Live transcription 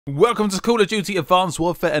Welcome to Call of Duty Advanced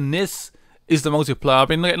Warfare, and this is the multiplayer. I've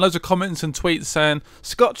been getting loads of comments and tweets saying,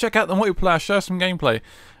 Scott, check out the multiplayer, show us some gameplay.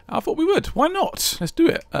 I thought we would. Why not? Let's do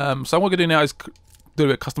it. So what we're going to do now is do a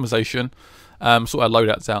bit of customization, sort of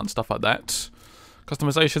loadouts out and stuff like that.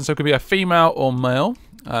 Customization, so it could be a female or male.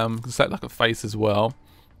 You can select like a face as well.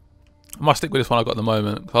 I might stick with this one I've got at the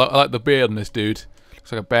moment. I like the beard on this dude.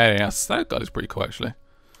 Looks like a badass. That guy is pretty cool, actually.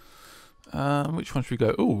 Which one should we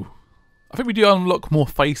go? Ooh. I think we do unlock more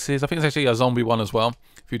faces. I think it's actually a zombie one as well.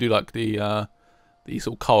 If you do like the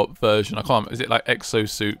sort of co-op version, I can't. Is it like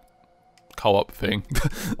exosuit co-op thing?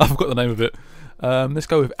 I forgot the name of it. Let's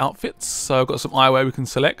go with outfits. So I've got some eyewear we can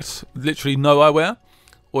select. Literally no eyewear,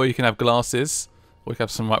 or you can have glasses, or you can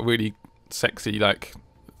have some like really sexy, like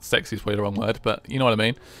sexy is probably the wrong word, but you know what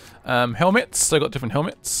I mean. Helmets. So I've got different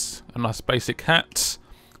helmets. A nice basic hat.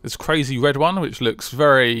 This crazy red one, which looks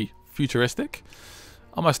very futuristic.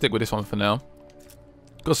 I might stick with this one for now.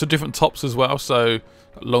 Got some different tops as well, so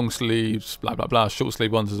long sleeves, blah blah blah, short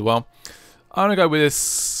sleeve ones as well. I'm gonna go with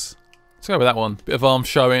this. Let's go with that one. Bit of arm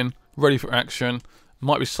showing, ready for action.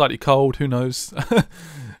 Might be slightly cold, who knows?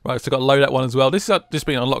 Right, so got loadout one as well. This is just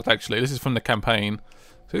being unlocked actually. This is from the campaign.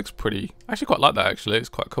 So it looks pretty. I actually quite like that actually. It's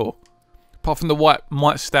quite cool. Apart from the white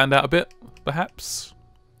might stand out a bit, perhaps.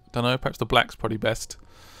 Don't know. Perhaps the black's probably best.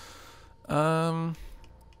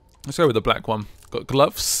 Let's go with the black one. Got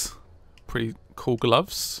gloves, pretty cool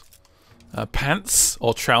gloves. Pants,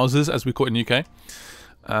 or trousers as we call it in the UK.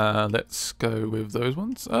 Let's go with those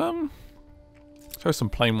ones. Show some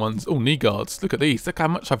plain ones. Oh, knee guards. Look at these. Look how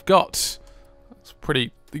much I've got. It's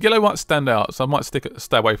pretty. The yellow might stand out, so I might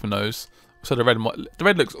stay away from those. So the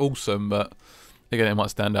red looks awesome, but again it might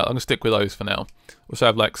stand out. I'm gonna stick with those for now. Also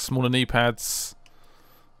have like smaller knee pads.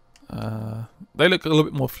 They look a little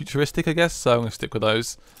bit more futuristic, I guess, so I'm gonna stick with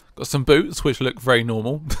those. Got some boots, which look very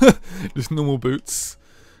normal. Just normal boots.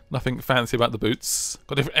 Nothing fancy about the boots.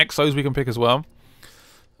 Got different exos we can pick as well.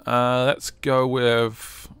 Let's go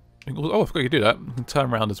with... Oh, I forgot you could do that. You can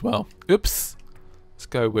turn around as well. Oops. Let's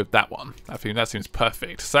go with that one. I think that seems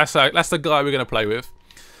perfect. So that's the guy we're going to play with.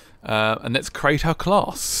 And let's create our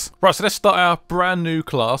class. Right, so let's start our brand new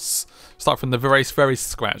class. Start from the very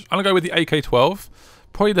scratch. I'm going to go with the AK-12.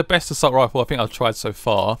 Probably the best assault rifle I think I've tried so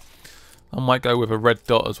far. I might go with a red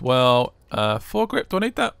dot as well. Foregrip, do I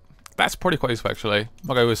need that? That's probably quite useful actually.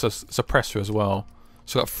 I'll go with a suppressor as well.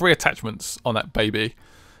 So I've got 3 attachments on that baby.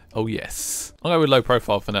 Oh yes. I'll go with low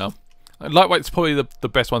profile for now. Lightweight's probably the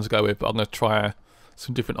best one to go with, but I'm going to try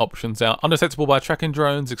some different options out. Undetectable by tracking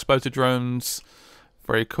drones, explosive drones.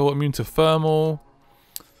 Very cool. Immune to thermal.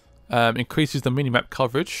 Increases the minimap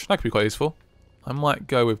coverage. That could be quite useful. I might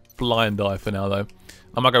go with blind eye for now though.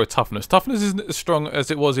 I might go with toughness. Toughness isn't as strong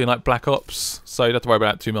as it was in like Black Ops, so you don't have to worry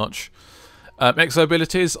about it too much. Exo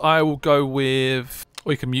abilities, I will go with...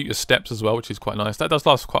 Or you can mute your steps as well, which is quite nice. That does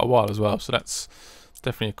last for quite a while as well, so that's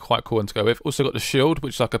definitely a quite cool one to go with. Also got the shield,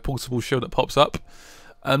 which is like a portable shield that pops up.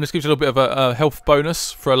 This gives you a little bit of a health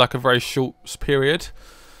bonus for like a very short period.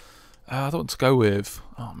 I don't want to go with...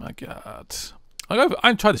 Oh my god. I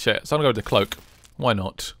haven't tried this yet, so I'm going to go with the cloak. Why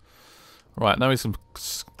not? Right, now we have some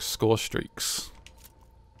score streaks.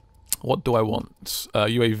 What do I want?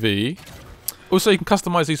 UAV. Also, you can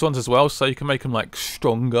customize these ones as well, so you can make them like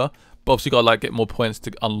stronger. But obviously, you gotta like get more points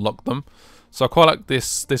to unlock them. So I quite like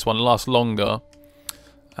this one. Lasts longer.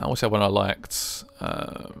 What's the other one I liked?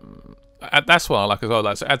 That's what I like as well.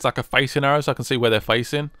 That adds like a facing arrow, so I can see where they're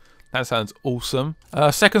facing. That sounds awesome.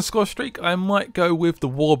 Second score streak, I might go with the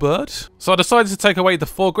Warbird. So I decided to take away the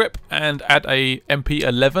foregrip and add a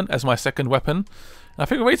MP11 as my second weapon. I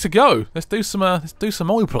think we're ready to go. Let's do some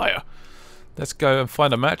multiplayer. Let's go and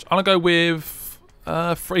find a match. I'm gonna go with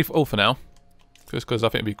 3 for all for now, just because I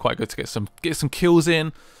think it'd be quite good to get some kills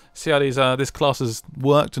in, see how this class has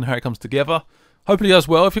worked and how it comes together. Hopefully it does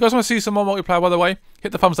well. If you guys want to see some more multiplayer, by the way,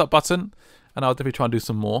 hit the thumbs up button, and I'll definitely try and do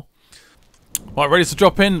some more. Right, ready to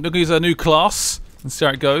drop in. Look, use a new class and see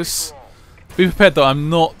how it goes. Be prepared though, I'm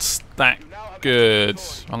not that good.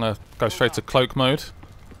 I'm gonna go straight to cloak mode.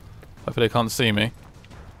 Hopefully they can't see me.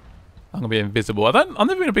 I'm gonna be invisible. I've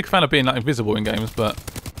never been a big fan of being like invisible in games, but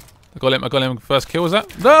I got him. First kill, was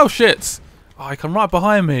that? No shit! Oh, he come right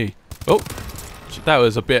behind me. Oh, that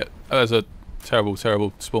was a terrible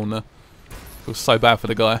spawn there. Feels so bad for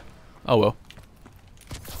the guy. Oh well.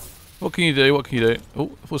 What can you do? What can you do?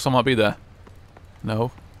 Oh, I thought someone might be there.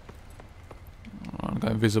 No. I'm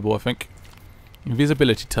going invisible, I think.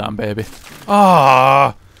 Invisibility time, baby.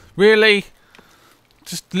 Ah, really?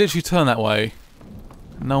 Just literally turn that way.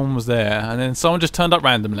 No one was there, and then someone just turned up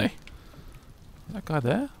randomly. Is that guy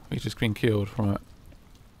there? He's just been killed. Right.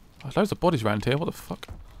 Oh, there's loads of bodies around here. What the fuck?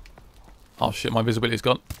 Oh shit, my visibility's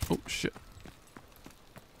gone. Oh shit.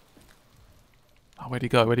 Oh, where'd he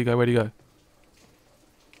go? Where'd he go? Where'd he go?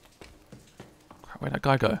 Crap, where'd that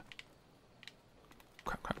guy go?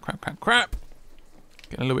 Crap, crap, crap, crap, crap.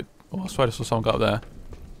 Getting a little bit... Oh, I swear I saw someone go up there.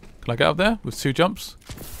 Can I get up there with 2 jumps?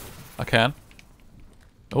 I can.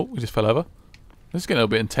 Oh, we just fell over. This is getting a little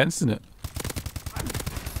bit intense, isn't it?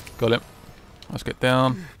 Got him. Let's get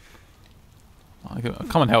down. Oh,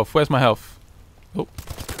 come on, health. Where's my health? Oh.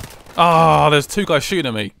 Ah, there's 2 guys shooting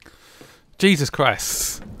at me. Jesus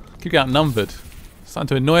Christ. Keep getting outnumbered. It's starting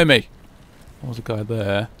to annoy me. There was a guy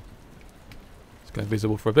there. Let's go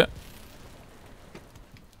invisible for a bit.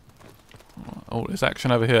 Oh, there's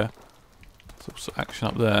action over here. There's also action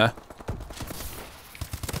up there.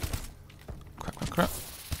 Crap, crap, crap.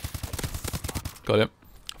 Got him.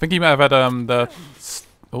 I think he might have had the...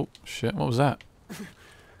 Oh, shit. What was that?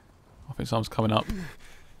 I think someone's coming up. I'm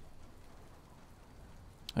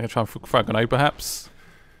going to try and frag a grenade, perhaps.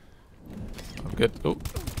 Oh, good. Oh.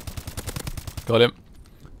 Got him.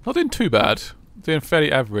 Not doing too bad. Doing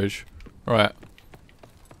fairly average. Right.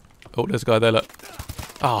 Oh, there's a guy there, look.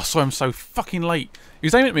 Oh, I saw him so fucking late. He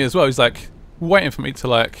was aiming at me as well. He's like waiting for me to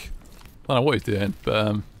like... I don't know what he's doing,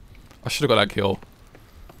 but I should have got that kill.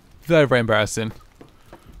 Very, very embarrassing.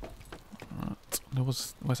 Right.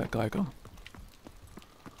 Where's that guy gone?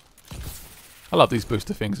 I love these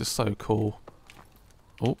booster things. It's so cool.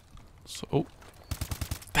 Oh. Oh.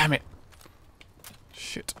 Damn it.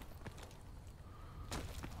 Shit.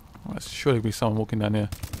 Oh, there's surely be someone walking down here.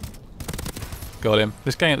 Got him.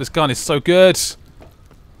 This gun is so good.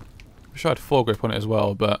 Wish I had foregrip on it as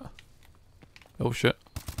well, but... Oh shit.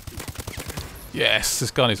 Yes,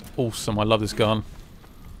 this gun is awesome. I love this gun.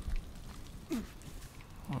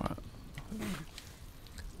 Alright.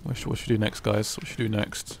 What should we do next, guys? What should we do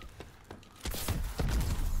next?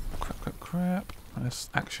 Crap, crap, crap. There's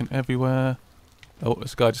action everywhere. Oh,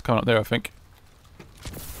 there's a guy just coming up there, I think. I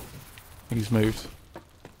think he's moved.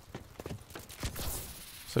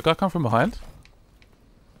 So a guy come from behind?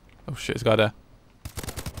 Oh shit, there's a guy there.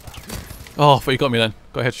 Oh, I thought he got me then.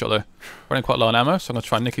 Got a headshot though. Running quite low on ammo, so I'm going to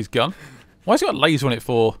try and nick his gun. Why has he got a laser on it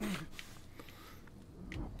for?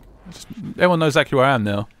 Everyone knows exactly where I am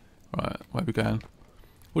now. Right, where are we going?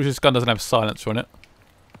 Which this gun doesn't have silencer on it,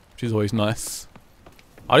 which is always nice.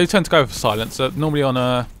 I do tend to go for silencer. Normally on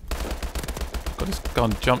God, this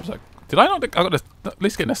gun jumps like... Did I not... I got to at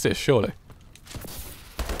least get an assist, surely.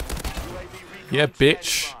 Yeah,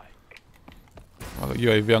 bitch. I got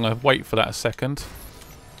UAV. I'm going to wait for that a second.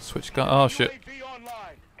 Switch gun. Oh, shit.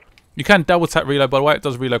 You can double tap reload, by the way. It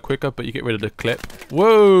does reload quicker, but you get rid of the clip.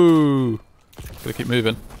 Whoa! Gotta keep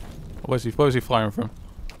moving. Where's he firing from?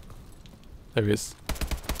 There he is.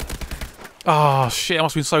 Oh, shit. I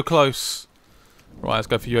must have been so close. Right, let's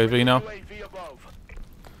go for UAV now.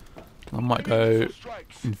 I might go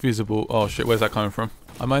invisible. Oh, shit. Where's that coming from?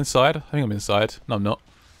 Am I inside? I think I'm inside. No, I'm not.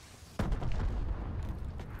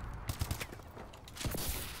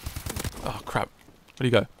 Oh, crap. Where'd he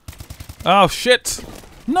go? Oh, shit!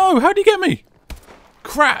 No! How'd he get me?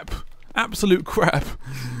 Crap! Absolute crap!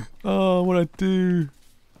 Oh, what'd I do?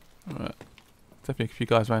 Alright. Definitely a few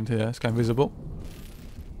guys around here. Let's go invisible.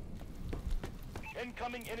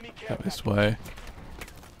 Go this way.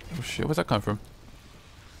 Oh, shit. Where's that coming from?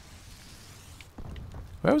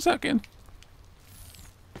 Where was that again?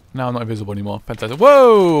 No, I'm not invisible anymore. Fantastic.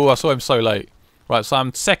 Whoa! I saw him so late. Right, so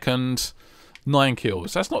I'm second. 9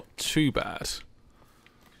 kills. That's not too bad.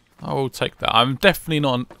 I will take that. I'm definitely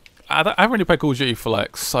not... I haven't really played Call of Duty for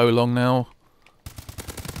like so long now.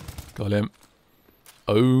 Got him.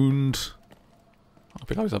 Owned. I'll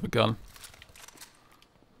pick up his other gun.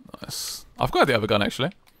 Nice. I've got the other gun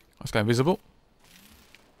actually. Let's go invisible.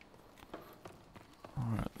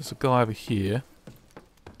 Alright, there's a guy over here.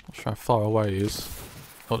 Not sure how far away he is.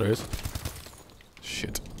 Oh, there he is.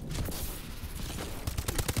 Shit.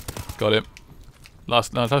 Got him.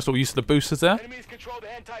 Last little use of the boosters there. Enemies control the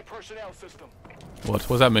anti-personnel system. What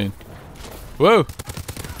does that mean? Whoa!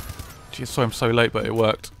 Gee, I saw him so late, but it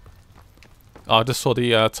worked. Oh, I just saw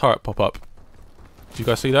the turret pop up. Did you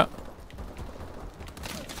guys see that?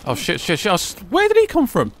 Oh shit! Where did he come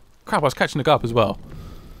from? Crap! I was catching the guy up as well.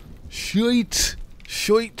 Shite!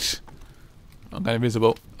 I'm going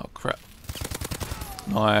invisible. Oh crap!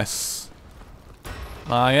 Nice.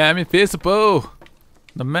 I am invisible.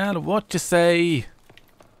 No matter what you say.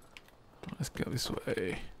 Let's go this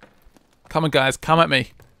way. Come on, guys. Come at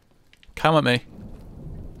me. Come at me.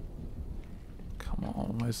 Come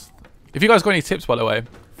on. If you guys got any tips, by the way,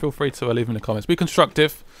 feel free to leave them in the comments. Be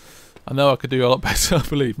constructive. I know I could do a lot better,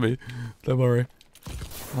 believe me. Don't worry.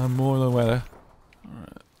 I'm more than aware.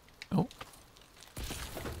 Alright. Oh.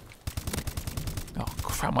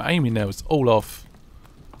 crap, my aiming there was all off.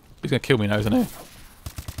 He's gonna kill me now, isn't he?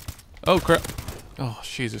 Oh crap. Oh,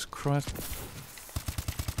 Jesus Christ.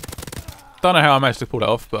 Don't know how I managed to pull that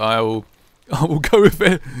off, but I will go with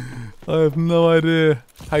it. I have no idea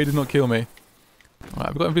how you did not kill me. Alright,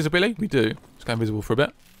 have we got invisibility? We do. Let's go invisible for a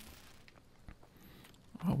bit.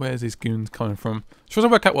 Oh, where's these goons coming from? Should I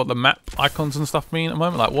work out what the map icons and stuff mean at the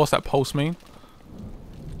moment? Like, what's that pulse mean?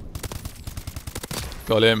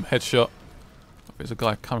 Got him. Headshot. There's a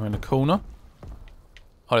guy coming around the corner.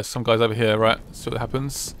 Oh, there's some guys over here. Right, let's see what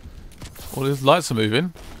happens. All these lights are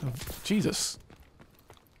moving. Oh, Jesus.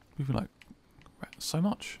 Moving like so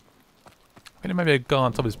much. I think maybe a guy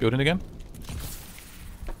on top of this building again.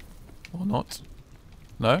 Or not.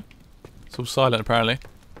 No? It's all silent apparently.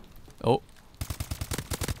 Oh.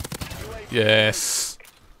 Yes.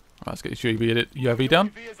 Right, let's get this UAV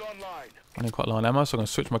down. I need quite a lot of ammo, so I'm going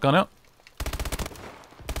to switch my gun out.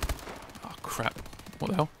 Oh, crap. What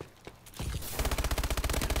the hell?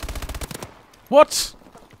 What?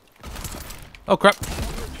 Oh, crap.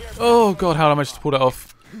 Oh, God, how did I manage to pull that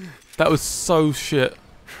off? That was so shit.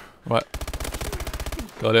 Right.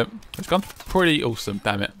 Got him. It's gone. Pretty awesome,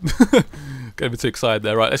 damn it. Getting a bit too excited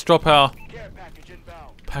there. Right, let's drop our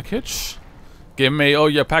package. Give me all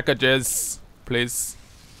your packages, please.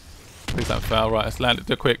 Please don't fail. Right, let's land it.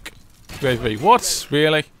 Do a quick UAV. What?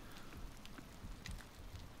 Really? I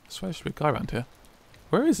swear there should be a guy around here.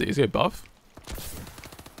 Where is he? Is he above?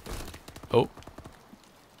 Oh.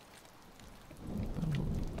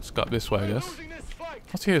 Let's go up this way, I guess.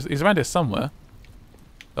 What's he? He's around here somewhere.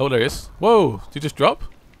 Oh, there he is. Whoa! Did he just drop?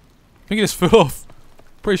 I think he just flew off.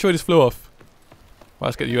 Pretty sure he just flew off. Right,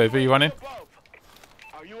 let's get the UAV running.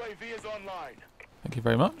 Our UAV is online. Thank you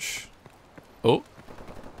very much. Oh.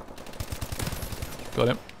 Got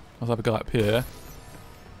him. There's another guy up here.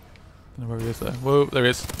 Don't know where he is though. Whoa, there he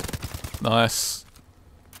is. Nice.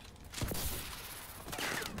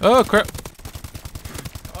 Oh, crap.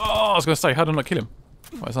 Oh, I was going to say, how did I not kill him?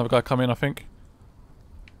 Right, there's another guy coming in, I think.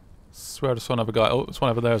 Swear I just saw another guy. Oh, there's one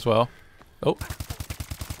over there as well. Oh.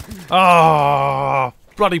 Ah,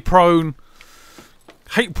 bloody prone.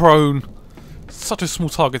 Hate prone. Such a small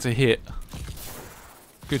target to hit.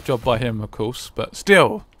 Good job by him, of course, but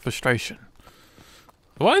still, frustration.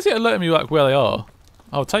 Why is it alerting me like where they are?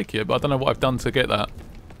 I'll take it, but I don't know what I've done to get that.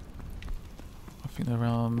 I think they're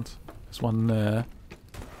around. There's one there.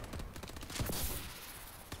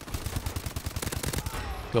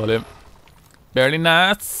 Got him. Very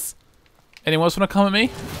nice. Anyone else want to come at me?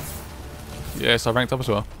 Yes, I ranked up as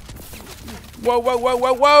well. Whoa, whoa, whoa,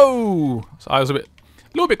 whoa, whoa! So I was a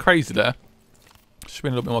little bit crazy there. Should be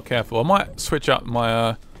a little bit more careful. I might switch up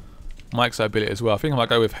my my exo ability as well. I think I might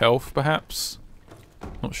go with health, perhaps.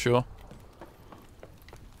 Not sure.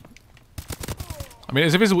 I mean,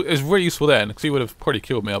 it's invisible. It's really useful then, because he would have probably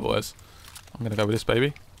killed me otherwise. I'm gonna go with this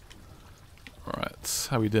baby. All right,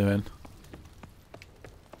 how we doing?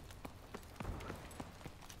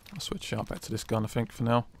 I'll switch out back to this gun, I think, for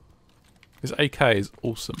now. This AK is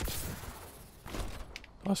awesome.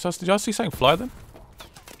 Oh, so did I see something fly then?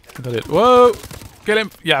 I think I did. Whoa! Get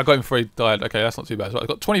him! Yeah, I got him before he died. Okay, that's not too bad. So I've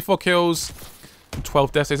got 24 kills and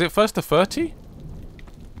 12 deaths. Is it first to 30?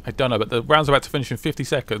 I don't know, but the round's about to finish in 50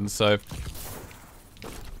 seconds, so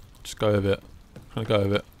just go with it. I'm gonna go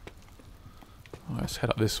with it. Alright, let's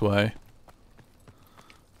head up this way.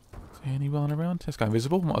 Is there anyone around? Let's go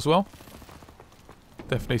invisible, might as well.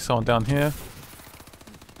 Definitely someone down here.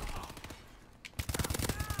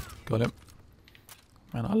 Got him.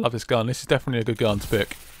 Man, I love this gun. This is definitely a good gun to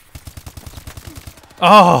pick.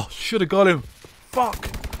 Oh, should have got him. Fuck.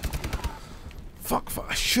 Fuck.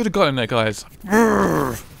 I should have got him there, guys.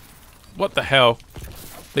 What the hell?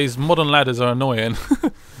 These modern ladders are annoying.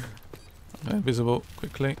 Invisible,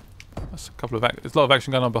 quickly. That's a couple of there's a lot of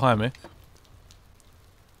action going on behind me.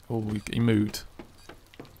 Oh, he moved.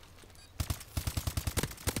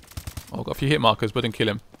 Oh, I've got a few hit markers, but didn't kill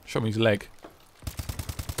him. Shot me his leg.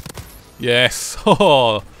 Yes.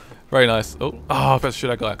 Oh, very nice. Oh, I better shoot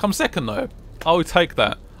that guy. Come second though. I would take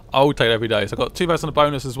that. I would take it every day. So I got 2,000 on a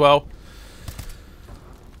bonus as well.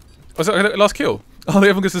 Was that last kill? Oh,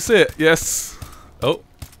 everyone gets to see it. Yes. Oh.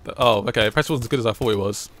 Oh, okay. Press wasn't as good as I thought it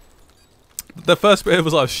was. The first bit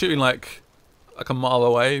was I was shooting like a mile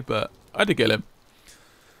away, but I did get him.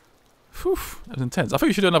 Whew, that was intense. I think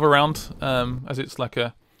we should do another round, as it's like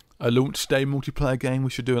a launch day multiplayer game.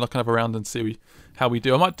 We should do like another round and see how we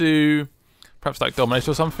do. I might do perhaps like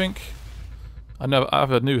Domination or something. I know I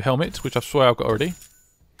have a new helmet, which I swear I've got already.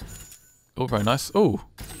 Oh, very nice. Oh,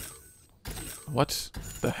 what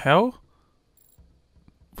the hell?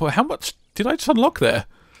 Boy, how much did I just unlock there?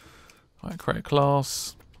 Right, create a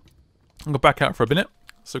class. I'm gonna back out for a minute.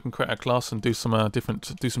 so we can create our class and do some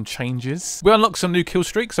do some changes. We unlock some new kill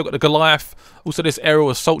streaks. So I've got the Goliath, also this aerial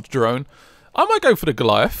assault drone. I might go for the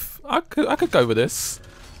Goliath. I could go with this.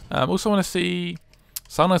 Also want to see,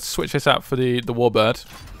 so I'm going to switch this out for the Warbird.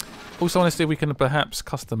 Also want to see if we can perhaps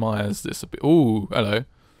customize this a bit. Ooh, hello.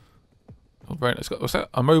 Oh, very nice. What's that?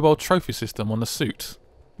 A mobile trophy system on the suit.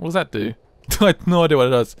 What does that do? I have no idea what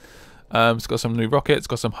it does. It's got some new rockets,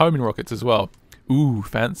 got some homing rockets as well. Ooh,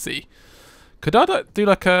 fancy. Could I do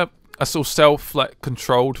like a sort of self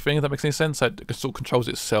controlled thing, if that makes any sense? So it sort of controls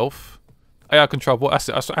itself. AI control, what?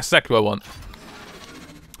 That's exactly what I want.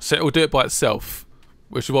 So it will do it by itself,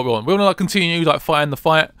 which is what we want. We want to like continue like fighting the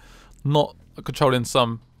fight, not controlling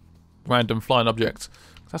some random flying object.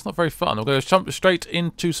 That's not very fun. We're going to jump straight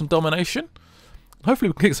into some domination. Hopefully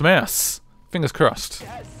we can kick some ass. Fingers crossed.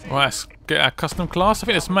 Right, let's get our custom class. I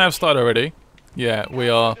think this may have started already. Yeah, we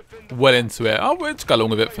are well into it. Oh, we'll just go along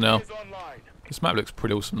with it for now. This map looks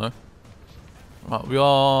pretty awesome though. Right, we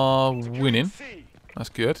are winning. That's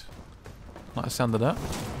good. Like the sound of that.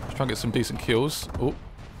 Let's try and get some decent kills. Oh.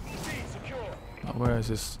 Oh, where is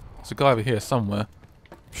this? There's a guy over here somewhere.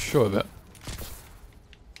 I'm sure of it.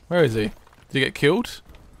 Where is he? Did he get killed?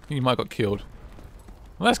 I think he might have got killed.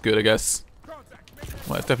 Well, that's good, I guess.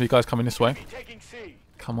 Well, there's definitely guys coming this way.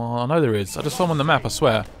 Come on, I know there is. I just saw him on the map, I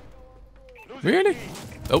swear. Really?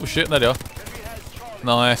 Oh shit, there they are.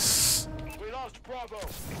 Nice.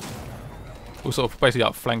 We sort of basically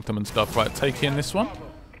outflanked them and stuff. Right, take in this one.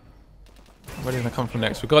 Where are they going to come from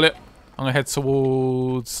next? We got it. I'm going to head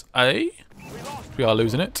towards A. We are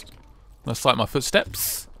losing it. I'm going to sight my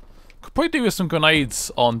footsteps. Could probably do with some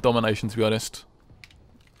grenades on Domination, to be honest.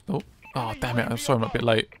 Oh, damn it. I'm sorry I'm a bit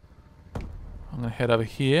late. I'm going to head over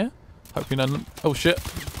here. Hopefully none... Oh, shit.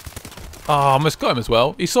 Oh, I almost got him as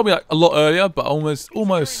well. He saw me like a lot earlier, but almost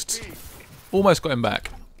got him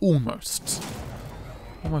back. Almost.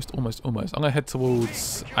 I'm going to head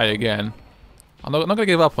towards A again. I'm not going to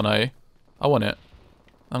give up on A. I want it.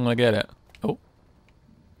 I'm going to get it. Oh.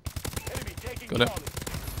 Got it.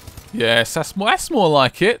 Yes, that's more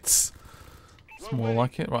like it. It's more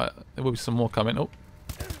like it. Right, there will be some more coming. Oh.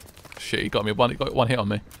 Shit, he got me. He got one hit on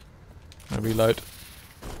me. I'm going to reload.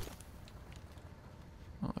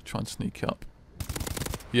 I'll try and sneak up.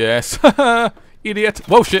 Yes. Idiot.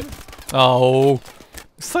 Whoa, shit. Oh.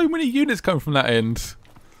 So many units coming from that end.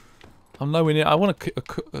 I'm nowhere near. I want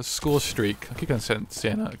a score streak. I keep saying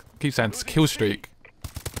it's kill streak.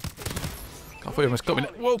 I thought he almost got me.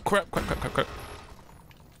 Whoa, crap. Definitely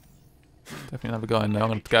another guy in there. I'm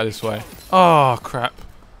going to go this way. Oh, crap.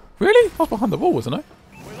 Really? I was behind the wall, wasn't I?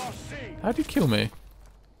 How did you kill me?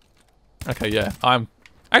 Okay, yeah.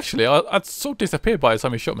 Actually, I sort of disappeared by the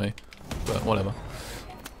time he shot me. But whatever.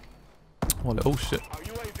 Oh, shit.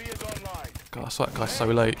 God, I saw that guy so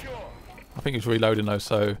late. I think he's reloading though,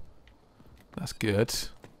 so that's good.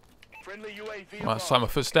 Right, sight my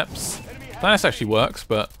footsteps. That actually works,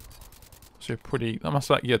 but it's pretty. That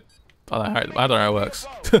must like, yeah. I don't know how it works.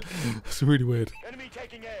 It's really weird.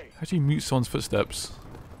 How do you mute someone's footsteps?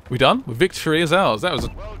 We done? Victory is ours. That was a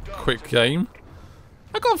quick game.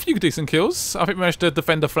 I got a few decent kills. I think we managed to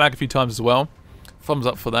defend the flag a few times as well. Thumbs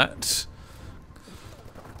up for that.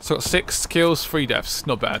 So got 6 kills, 3 deaths.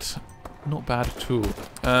 Not bad. Not bad at all.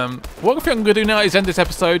 What I think I'm going to do now is end this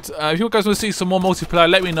episode. If you guys want to see some more multiplayer,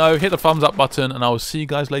 let me know. Hit the thumbs up button, and I will see you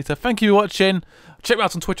guys later. Thank you for watching. Check me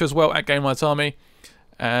out on Twitter as well, @GameRightsArmy.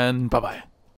 And bye-bye.